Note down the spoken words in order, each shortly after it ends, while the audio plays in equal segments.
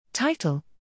Title: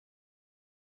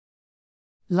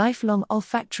 Lifelong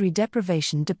olfactory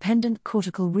deprivation-dependent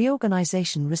cortical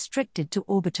reorganization restricted to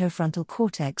orbitofrontal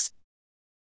cortex.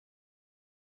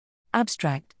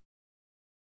 Abstract: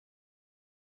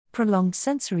 Prolonged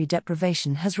sensory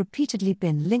deprivation has repeatedly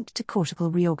been linked to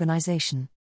cortical reorganization.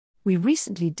 We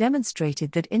recently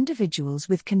demonstrated that individuals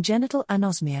with congenital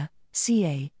anosmia,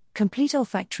 CA, complete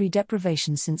olfactory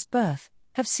deprivation since birth,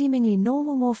 have seemingly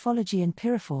normal morphology in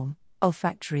piriform,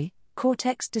 olfactory,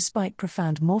 cortex despite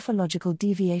profound morphological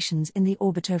deviations in the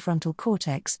orbitofrontal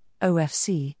cortex,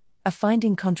 OFC, a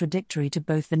finding contradictory to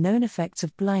both the known effects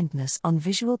of blindness on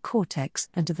visual cortex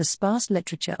and to the sparse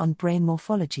literature on brain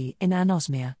morphology in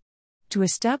anosmia. To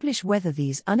establish whether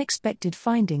these unexpected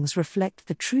findings reflect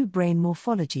the true brain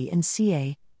morphology in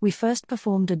CA, we first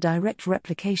performed a direct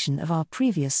replication of our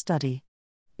previous study.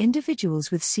 Individuals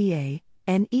with CA,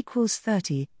 N equals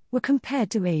 30, were compared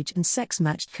to age and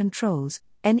sex-matched controls,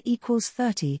 N equals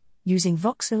 30, using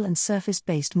voxel and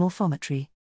surface-based morphometry.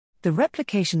 The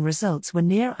replication results were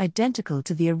near identical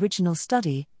to the original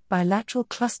study, bilateral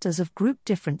clusters of group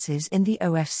differences in the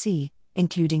OFC,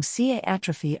 including CA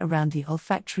atrophy around the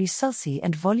olfactory sulci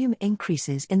and volume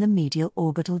increases in the medial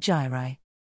orbital gyri.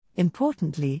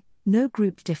 Importantly, no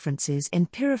group differences in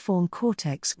piriform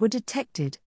cortex were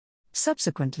detected.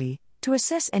 Subsequently, to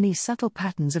assess any subtle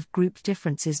patterns of group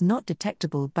differences not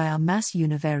detectable by our mass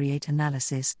univariate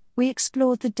analysis, we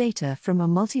explored the data from a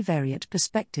multivariate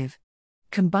perspective.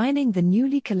 Combining the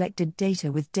newly collected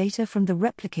data with data from the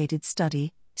replicated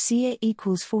study, CA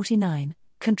equals 49,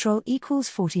 control equals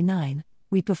 49,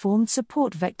 we performed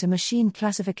support vector machine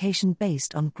classification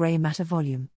based on gray matter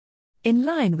volume. In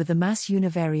line with the mass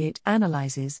univariate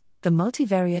analyses, the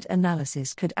multivariate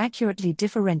analysis could accurately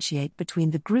differentiate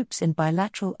between the groups in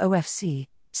bilateral OFC,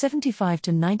 75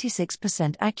 to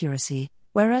 96% accuracy,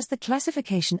 whereas the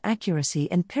classification accuracy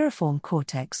in piriform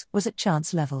cortex was at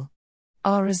chance level.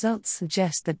 Our results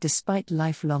suggest that despite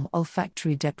lifelong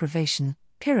olfactory deprivation,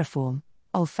 piriform,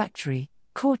 olfactory,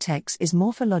 cortex is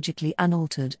morphologically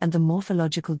unaltered and the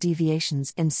morphological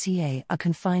deviations in CA are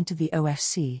confined to the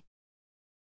OFC.